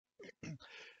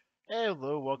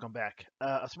Hello, welcome back.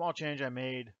 A small change I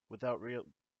made without real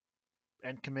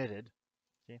and committed.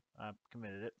 See, I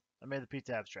committed it. I made the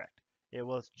pizza abstract. It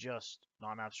was just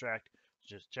non-abstract,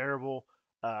 just terrible.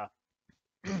 Uh,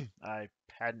 I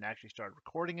hadn't actually started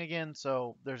recording again,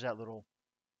 so there's that little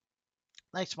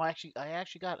nice small. Actually, I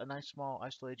actually got a nice small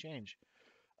isolated change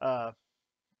uh,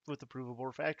 with the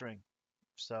provable refactoring.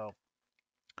 So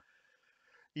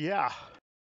yeah,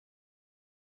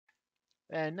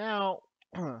 and now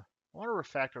I want to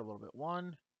refactor a little bit.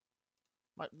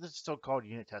 This is still called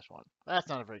unit test one. That's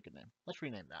not a very good name. Let's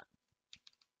rename that.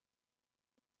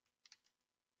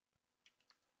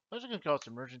 I'm just gonna call it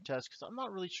immersion test because I'm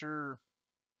not really sure.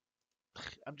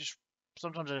 I'm just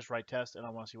sometimes I just write test and I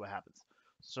want to see what happens.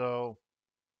 So,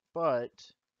 but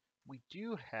we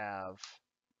do have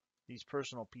these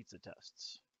personal pizza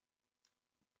tests.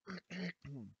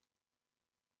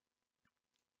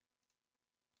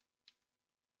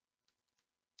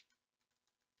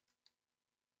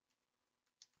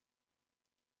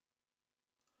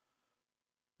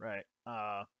 Right.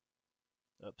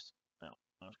 Oops. No,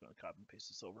 I was going to copy and paste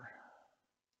this over,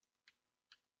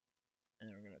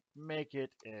 and we're going to make it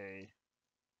a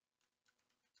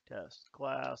test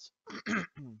class.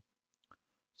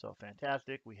 So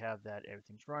fantastic. We have that.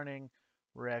 Everything's running.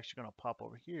 We're actually going to pop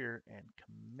over here and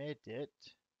commit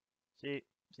it. See,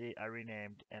 see, I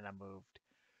renamed and I moved.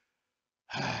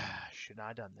 Should not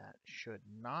have done that. Should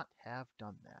not have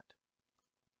done that.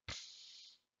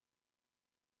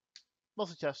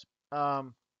 Mostly test.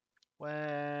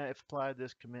 When if applied,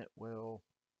 this commit will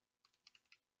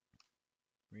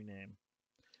rename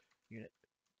unit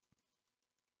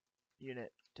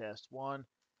unit test one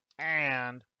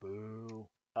and boo.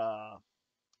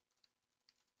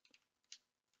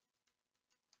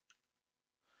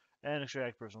 And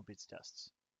extract personal pizza tests.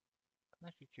 I'm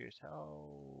actually curious how.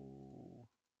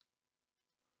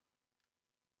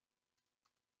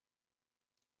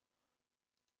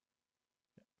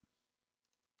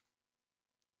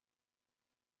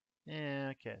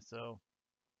 Yeah. Okay. So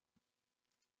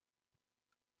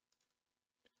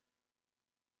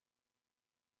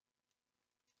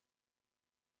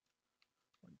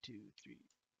 1, 2, 3,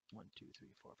 1, 2, 3,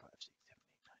 4, 5, 6, 7,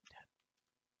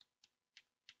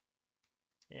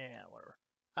 8, 9, 10. Yeah. Whatever.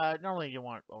 Normally you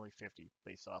want only 50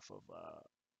 based off of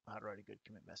how to write a good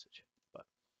commit message, but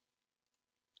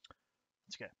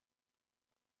it's okay.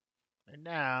 And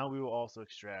now we will also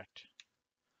extract.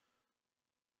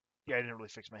 Yeah, I didn't really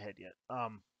fix my head yet.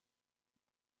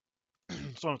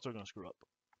 So I'm still gonna screw up.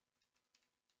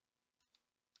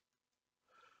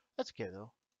 That's okay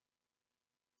though.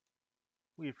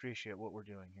 We appreciate what we're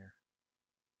doing here.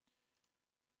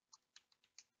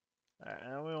 Alright,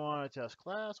 and we want to test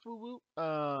class. Woo woo.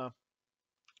 Alright,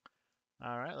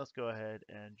 let's go ahead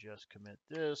and just commit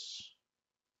this.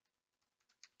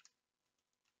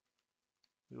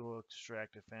 We will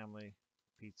extract a family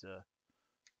pizza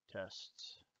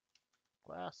test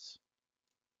class.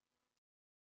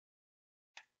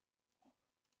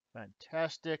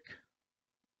 Fantastic.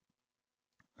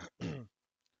 Let's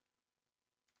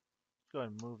go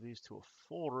ahead and move these to a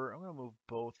folder. I'm going to move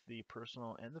both the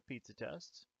personal and the pizza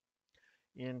tests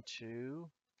into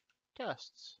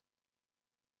tests.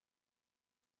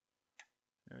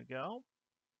 There we go.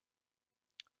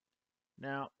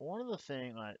 Now, one of the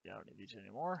things, I don't need these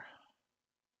anymore.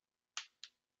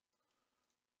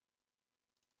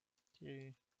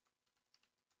 Okay.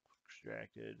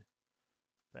 Extracted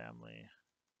family.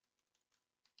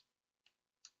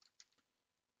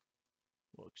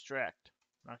 We'll extract,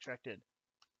 not extracted.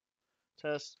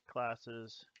 Test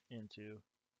classes into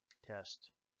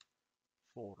test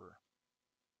folder.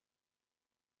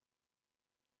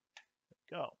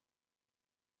 Go.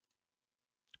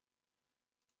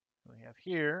 We have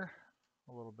here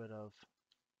a little bit of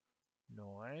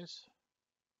noise.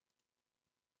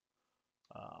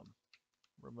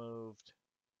 Removed.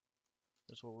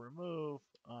 This will remove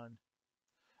on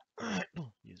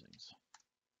usings.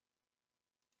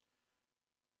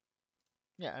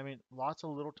 Yeah, I mean, lots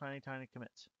of little tiny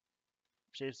commits.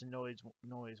 Saves the noise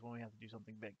when we have to do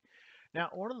something big. Now,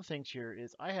 one of the things here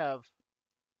is I have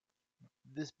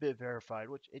this bit verified,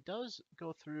 which it does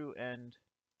go through and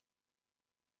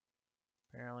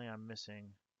apparently I'm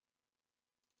missing.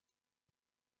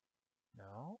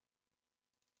 No,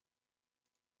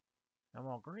 I'm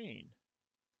all green.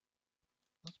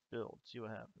 Let's build, see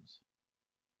what happens.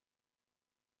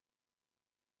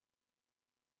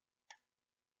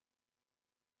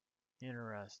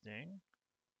 Interesting.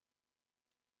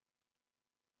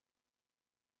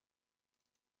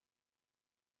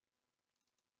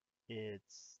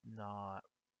 It's not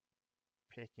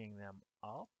picking them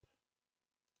up.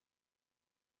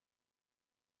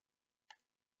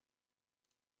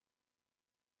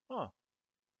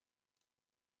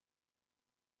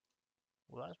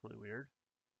 Well, that's really weird.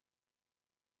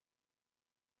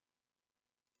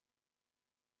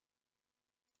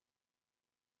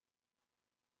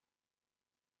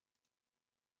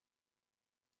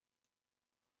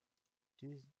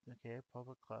 Okay,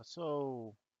 public class.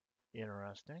 So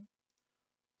interesting.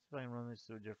 See if I can run this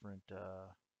through a different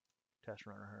test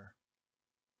runner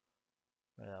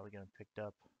here. Right, we get them picked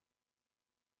up.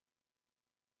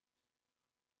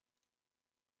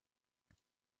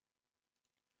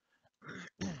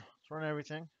 Let's run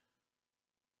everything.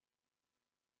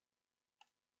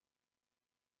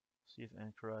 See if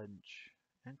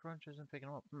Ncrunch isn't picking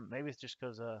them up. Maybe it's just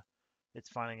because it's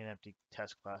finding an empty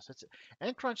test class.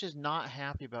 Ncrunch is not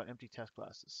happy about empty test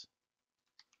classes.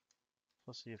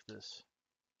 Let's see if this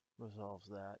resolves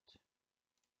that.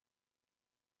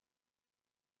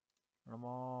 Run them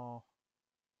all.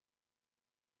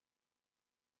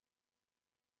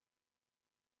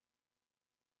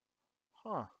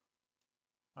 Huh.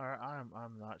 Alright,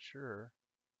 I'm not sure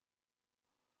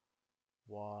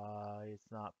why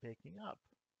it's not picking up.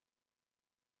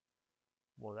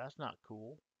 Well, that's not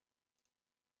cool.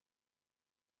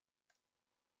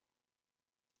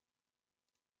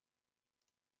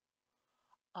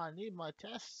 I need my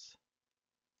tests.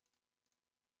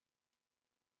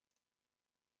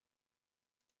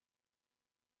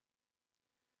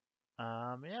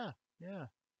 Yeah.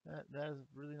 That is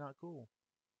really not cool.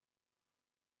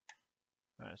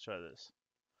 Alright, let's try this.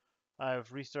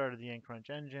 I've restarted the Ncrunch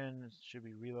engine. It should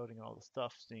be reloading all the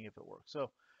stuff, seeing if it works.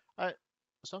 So,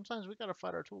 sometimes we gotta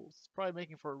fight our tools. It's probably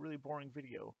making for a really boring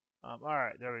video.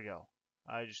 Alright, there we go.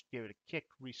 I just gave it a kick,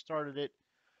 restarted it.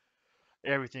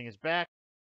 Everything is back.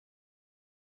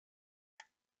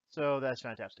 So that's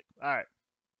fantastic. Alright.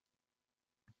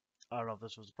 I don't know if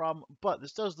this was a problem, but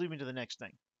this does lead me to the next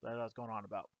thing that I was going on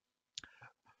about.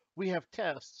 We have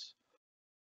tests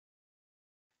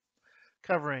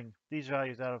covering these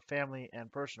values out of family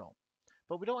and personal,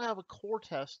 but we don't have a core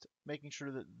test making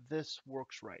sure that this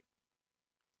works right.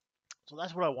 So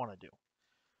that's what I want to do.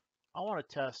 I want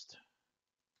to test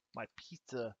my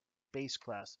pizza base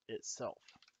class itself.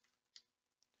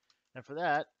 And for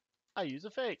that, I use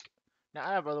a fake. Now,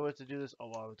 I have other ways to do this a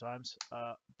lot of times,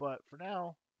 but for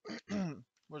now,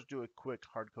 let's do a quick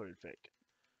hard-coded fake.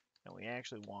 And we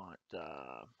actually want,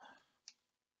 I'm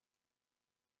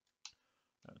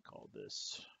going to call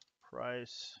this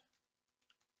price,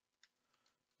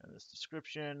 and this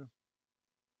description.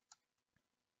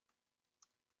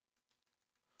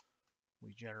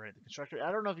 We generate the constructor.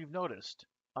 I don't know if you've noticed,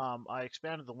 I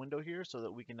expanded the window here so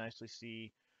that we can nicely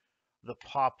see the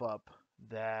pop-up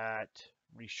that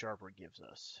ReSharper gives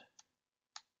us.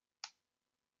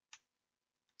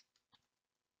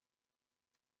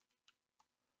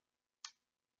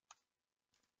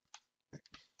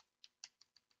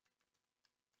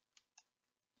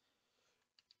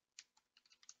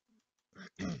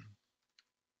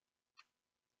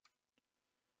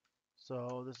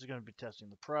 So this is going to be testing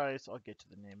the price. I'll get to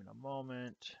the name in a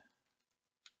moment.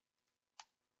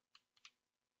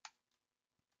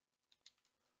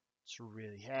 It's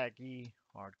really hacky,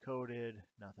 hard-coded,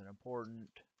 nothing important.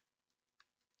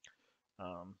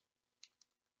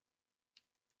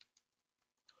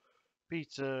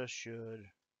 Pizza should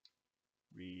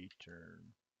return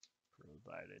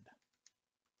provided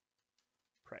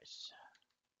price.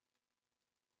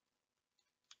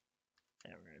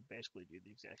 And we're going to basically do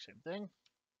the exact same thing.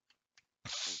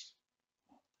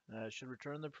 Should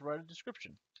return the provided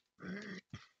description.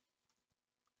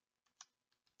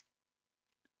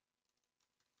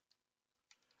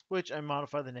 Which I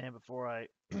modified the name before I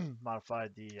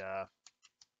modified the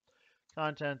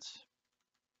contents.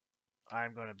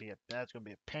 That's going to be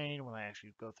a pain when I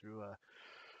actually go through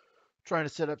trying to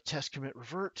set up test commit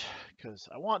revert because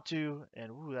I want to,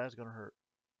 and ooh, that's going to hurt.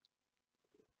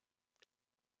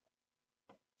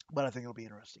 But I think it'll be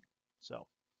interesting. So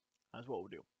that's what we'll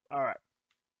do. All right.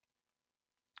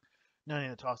 Now I need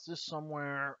to toss this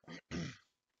somewhere.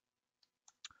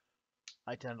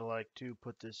 I tend to like to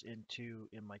put this in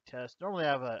my test. Normally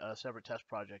I have a separate test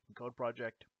project and code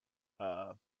project.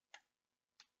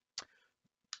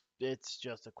 It's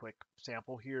just a quick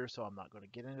sample here, so I'm not going to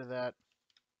get into that.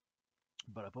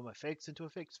 But I put my fakes into a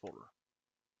fakes folder.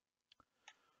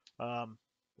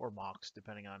 Or mocks,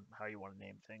 depending on how you want to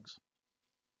name things.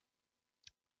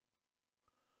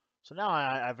 So now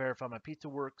I verify my pizza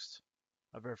works.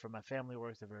 I verify my family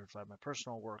works. I verify my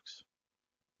personal works.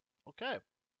 Okay.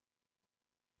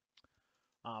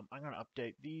 I'm going to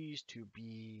update these to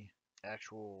be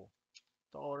actual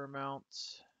dollar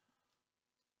amounts.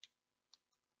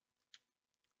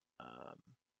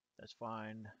 That's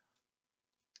fine.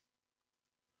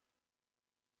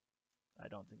 I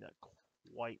don't think that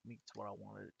quite meets what I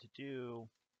wanted it to do.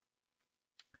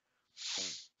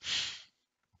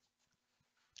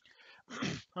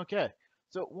 Okay,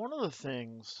 so one of the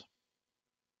things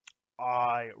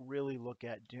I really look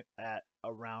at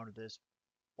around this,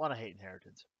 well, I hate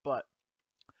inheritance, but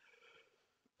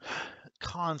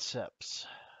concepts.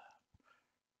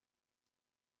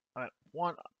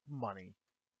 One, money.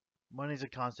 Money's a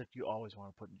concept you always want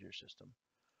to put into your system.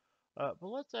 But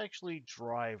let's actually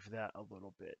drive that a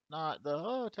little bit. Not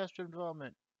the test-driven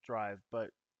development drive, but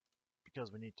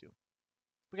because we need to.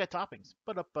 We got toppings.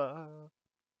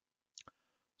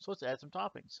 So let's add some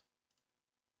toppings.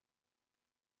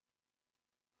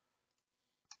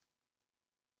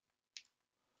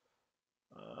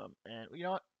 And you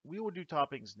know what? We will do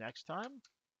toppings next time.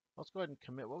 Let's go ahead and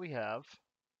commit what we have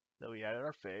that we added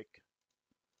our fake.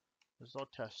 This is all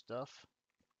test stuff.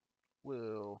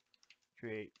 We'll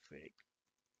create fake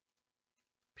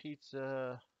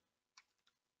pizza.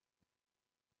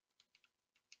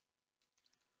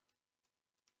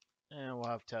 And we'll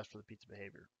have test for the pizza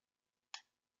behavior.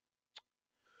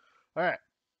 All right.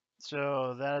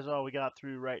 So that is all we got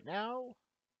through right now.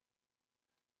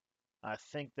 I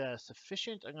think that's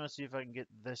sufficient. I'm going to see if I can get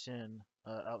this in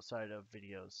outside of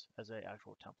videos as an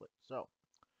actual template. So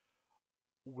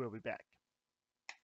we'll be back.